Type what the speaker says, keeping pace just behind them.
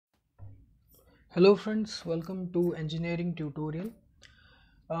Hello friends, welcome to engineering tutorial.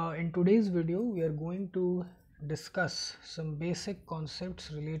 In today's video we are going to discuss some basic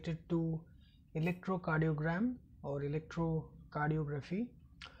concepts related to electrocardiogram or electrocardiography,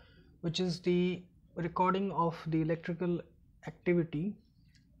 which is the recording of the electrical activity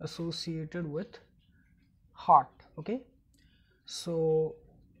associated with heart. Okay, so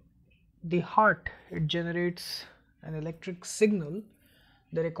the heart, it generates an electric signal,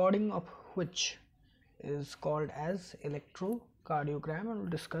 the recording of which is called as electrocardiogram, and we'll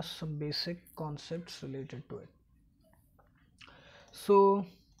discuss some basic concepts related to it. So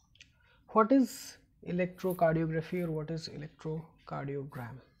what is electrocardiography or what is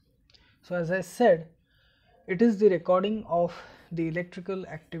electrocardiogram? So as I said, it is the recording of the electrical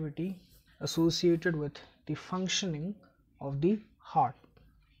activity associated with the functioning of the heart.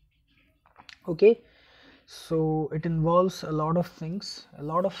 Okay, so it involves a lot of things, a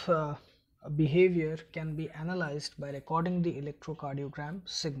lot of behavior can be analyzed by recording the electrocardiogram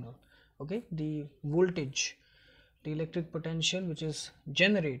signal. Okay, the voltage, the electric potential which is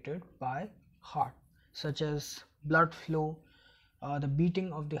generated by heart, such as blood flow, the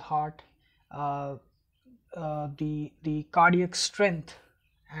beating of the heart, uh, the cardiac strength,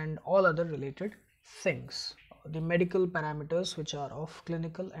 and all other related things, the medical parameters which are of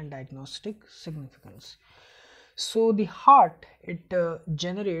clinical and diagnostic significance. So the heart, it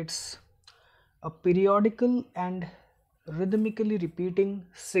generates a periodical and rhythmically repeating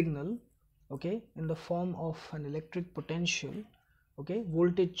signal, okay, in the form of an electric potential, okay,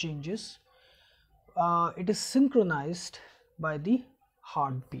 voltage changes. It is synchronized by the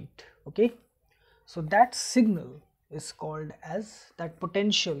heartbeat. Okay, so that signal is called as, that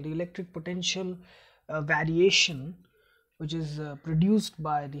potential, the electric potential variation which is produced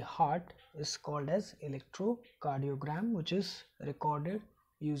by the heart is called as electrocardiogram, which is recorded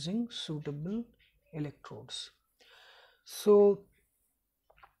using suitable electrodes. So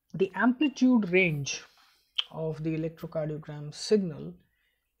the amplitude range of the electrocardiogram signal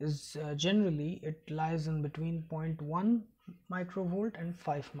is generally, it lies in between 0.1 microvolt and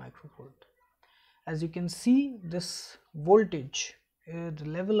 5 microvolt. As you can see, this voltage, the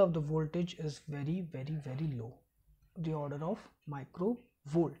level of the voltage is very low, the order of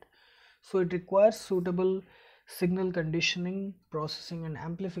microvolt. So it requires suitable signal conditioning, processing and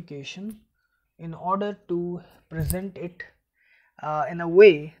amplification in order to present it in a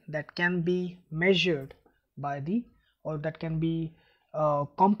way that can be measured by the, or that can be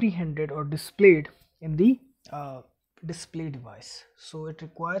comprehended or displayed in the display device. So it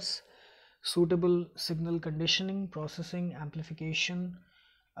requires suitable signal conditioning, processing, amplification,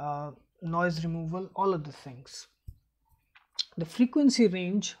 noise removal, all of the things. The frequency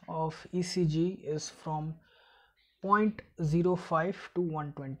range of ECG is from 0.05 to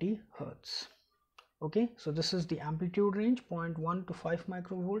 120 Hertz. Okay, so this is the amplitude range, 0.1 to 5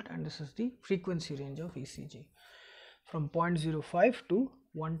 microvolt, and this is the frequency range of ECG from 0.05 to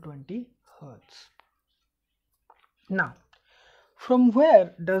 120 Hertz. Now, from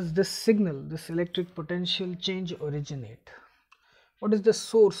where does this signal, this electric potential change originate? What is the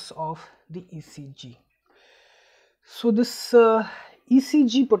source of the ECG? So this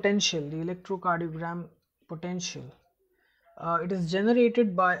ECG potential, the electrocardiogram potential, it is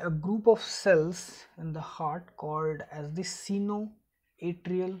generated by a group of cells in the heart called as the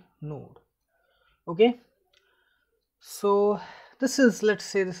sinoatrial node. Okay, so this is, let's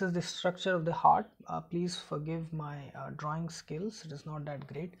say this is the structure of the heart. Please forgive my drawing skills, it is not that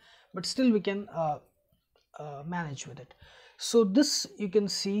great, but still we can manage with it. So this you can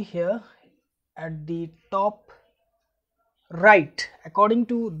see here at the top right, according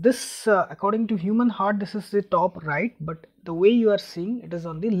to this, according to human heart, this is the top right, but the way you are seeing it is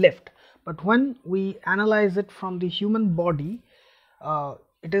on the left. But when we analyze it from the human body,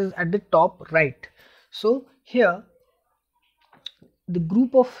 it is at the top right. So here the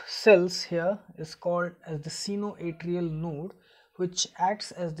group of cells here is called as the sinoatrial node, which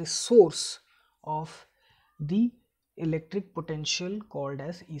acts as the source of the electric potential called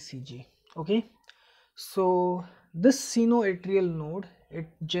as ECG. Okay, so this sinoatrial node, it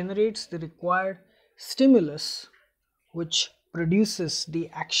generates the required stimulus which produces the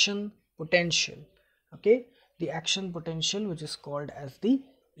action potential. Okay, the action potential which is called as the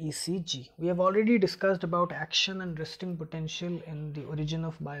ECG. We have already discussed about action and resting potential in the origin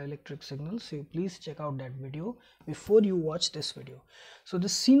of bioelectric signals, so you please check out that video before you watch this video. So the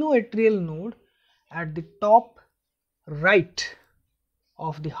sinoatrial node at the top right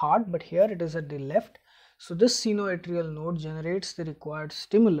of the heart, but here it is at the left. So this sinoatrial node generates the required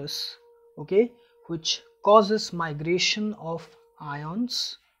stimulus, okay, which causes migration of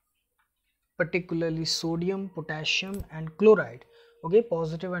ions, particularly sodium, potassium and chloride, okay,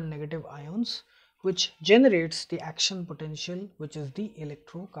 positive and negative ions, which generates the action potential, which is the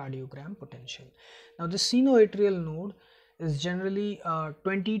electrocardiogram potential. Now the sinoatrial node is generally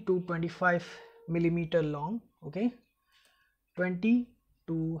 20 to 25 millimeter long, okay, 20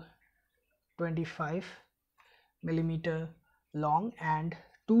 to 25 millimeter long and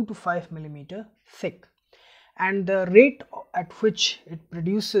 2 to 5 millimeter thick, and the rate at which it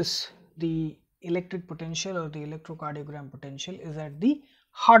produces the electric potential or the electrocardiogram potential is at the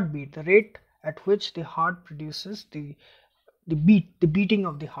heartbeat, the rate at which the heart produces the beating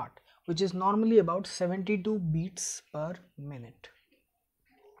of the heart, which is normally about 72 beats per minute.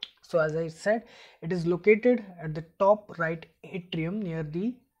 So as I said, it is located at the top right atrium near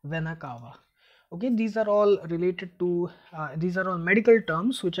the vena cava. Okay, these are all related to these are all medical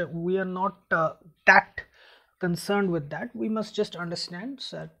terms which we are not that concerned with that. We must just understand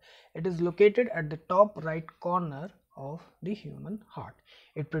that it is located at the top right corner of the human heart.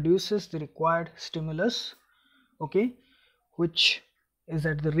 It produces the required stimulus, okay, which is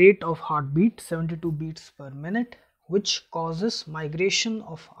at the rate of heartbeat 72 beats per minute, which causes migration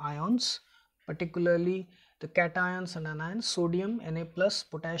of ions, particularly the cations and anions, sodium Na plus,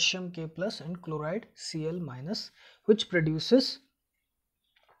 potassium K plus and chloride Cl minus, which produces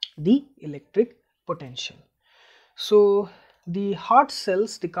the electric potential. So the heart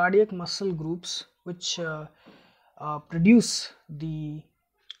cells, the cardiac muscle groups which produce the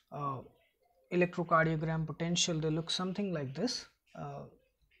electrocardiogram potential, they look something like this,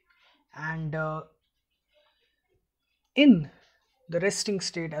 and in the resting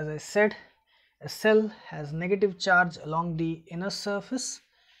state, as I said, a cell has negative charge along the inner surface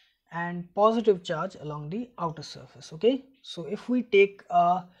and positive charge along the outer surface. Okay, so if we take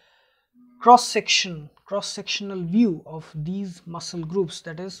a cross-sectional view of these muscle groups,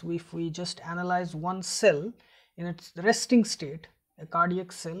 that is, if we just analyze one cell in its resting state, a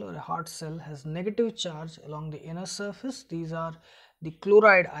cardiac cell or a heart cell has negative charge along the inner surface. These are the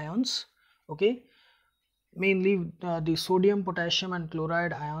chloride ions, okay. Mainly the sodium, potassium and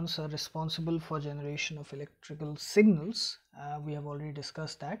chloride ions are responsible for generation of electrical signals. We have already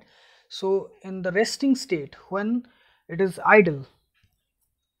discussed that. So in the resting state, when it is idle,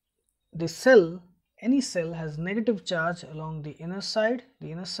 the cell, any cell, has negative charge along the inner side,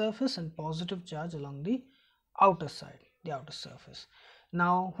 the inner surface, and positive charge along the outer side, the outer surface.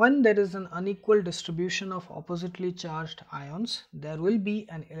 Now when there is an unequal distribution of oppositely charged ions, there will be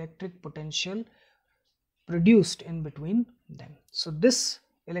an electric potential produced in between them. So this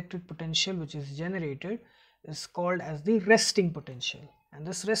electric potential which is generated is called as the resting potential, and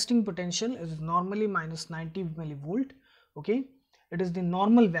this resting potential is normally minus 90 millivolt, okay. It is the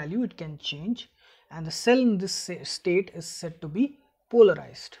normal value, it can change, and the cell in this state is said to be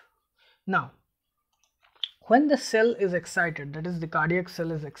polarized. Now when the cell is excited, that is the cardiac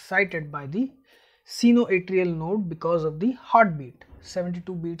cell is excited by the sinoatrial node because of the heartbeat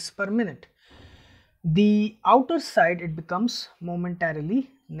 72 beats per minute, the outer side it becomes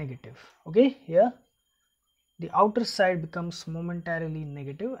momentarily negative, okay. Here the outer side becomes momentarily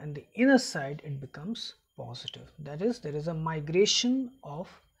negative and the inner side it becomes positive. That is, there is a migration of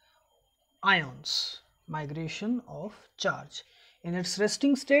ions, migration of charge. In its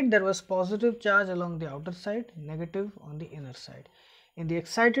resting state there was positive charge along the outer side, negative on the inner side. In the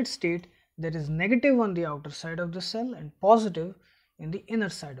excited state there is negative on the outer side of the cell and positive in the inner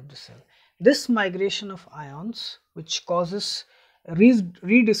side of the cell. This migration of ions, which causes a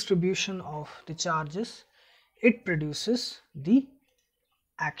redistribution of the charges, it produces the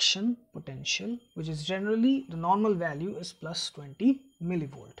action potential, which is generally, the normal value is plus 20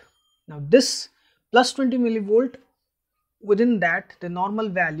 millivolt. Now this plus 20 millivolt, within that the normal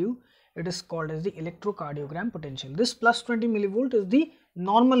value, it is called as the electrocardiogram potential. This plus 20 millivolt is the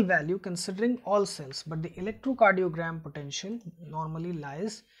normal value considering all cells, but the electrocardiogram potential normally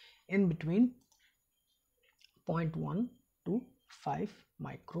lies in between 0.1 to 5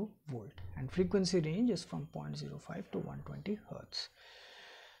 microvolt, and frequency range is from 0.05 to 120 hertz.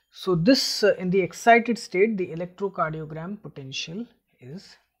 So this in the excited state the electrocardiogram potential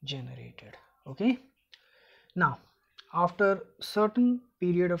is generated, okay. Now after certain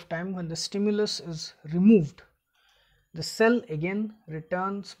period of time, when the stimulus is removed, the cell again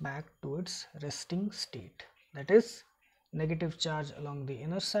returns back to its resting state, that is, negative charge along the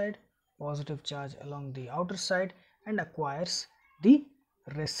inner side, positive charge along the outer side, and acquires the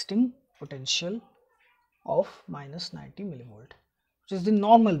resting potential of minus 90 millivolt, which is the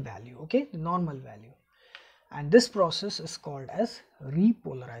normal value, okay, the normal value. And this process is called as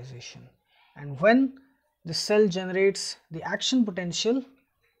repolarization. And when the cell generates the action potential,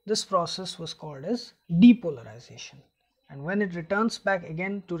 this process was called as depolarization, and when it returns back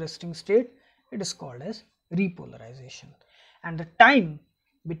again to resting state, it is called as repolarization. And the time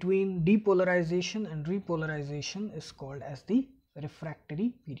between depolarization and repolarization is called as the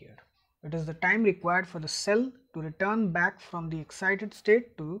refractory period. It is the time required for the cell to return back from the excited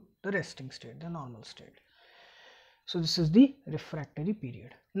state to the resting state, the normal state. So this is the refractory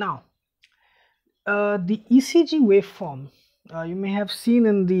period. Now, the ECG waveform, you may have seen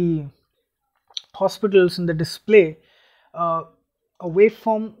in the hospitals in the display, a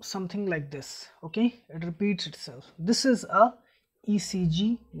waveform something like this. Okay, it repeats itself. This is a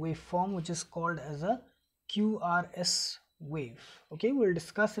ECG waveform which is called as a QRS wave. Okay, we'll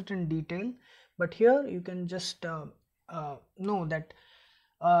discuss it in detail, but here you can just know that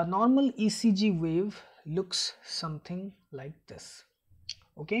a normal ECG wave looks something like this.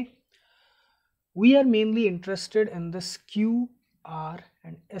 Okay, we are mainly interested in this Q, R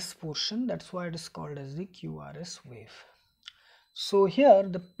and S portion, that's why it is called as the QRS wave. So here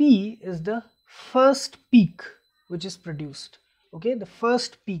the P is the first peak which is produced. Okay, the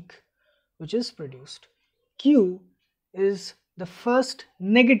first peak which is produced. Q is the first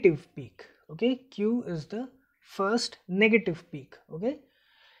negative peak. Okay, Q is the first negative peak. Okay,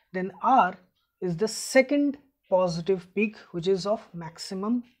 then R is the second positive peak which is of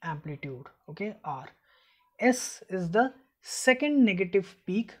maximum amplitude. Okay, R. S is the second negative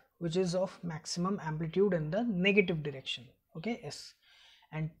peak which is of maximum amplitude in the negative direction. Okay, S.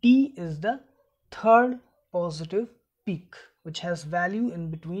 And T is the third positive peak which has value in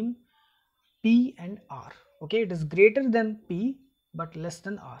between P and R. Okay, it is greater than P but less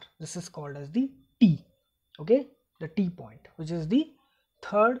than R. This is called as the T. Okay, the T point, which is the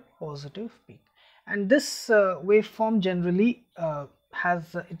third positive peak. And this waveform generally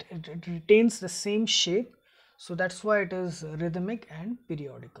it retains the same shape, so that's why it is rhythmic and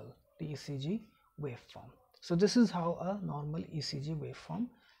periodical, the ECG waveform. So this is how a normal ECG waveform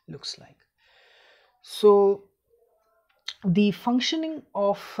looks like. So the functioning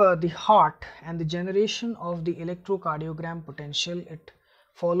of the heart and the generation of the electrocardiogram potential, it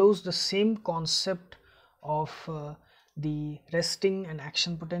follows the same concept of the resting and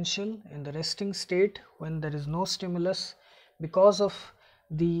action potential. In the resting state, when there is no stimulus, because of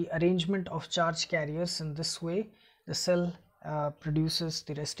the arrangement of charge carriers in this way, the cell produces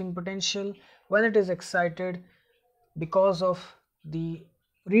the resting potential. When it is excited, because of the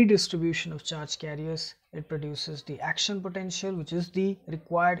redistribution of charge carriers, it produces the action potential, which is the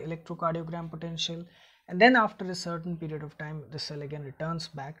required electrocardiogram potential. And then after a certain period of time, the cell again returns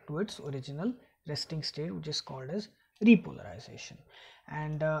back to its original resting state, which is called as repolarization.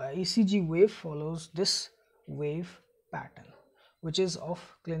 And ECG wave follows this wave pattern, which is of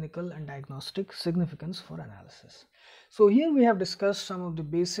clinical and diagnostic significance for analysis. So here we have discussed some of the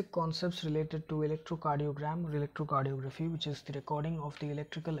basic concepts related to electrocardiogram or electrocardiography, which is the recording of the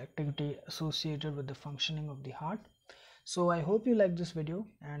electrical activity associated with the functioning of the heart. So I hope you like this video,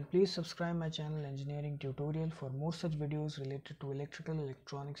 and please subscribe my channel Engineering Tutorial for more such videos related to electrical,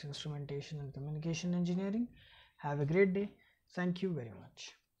 electronics, instrumentation and communication engineering. Have a great day. Thank you very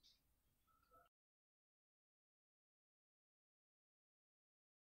much.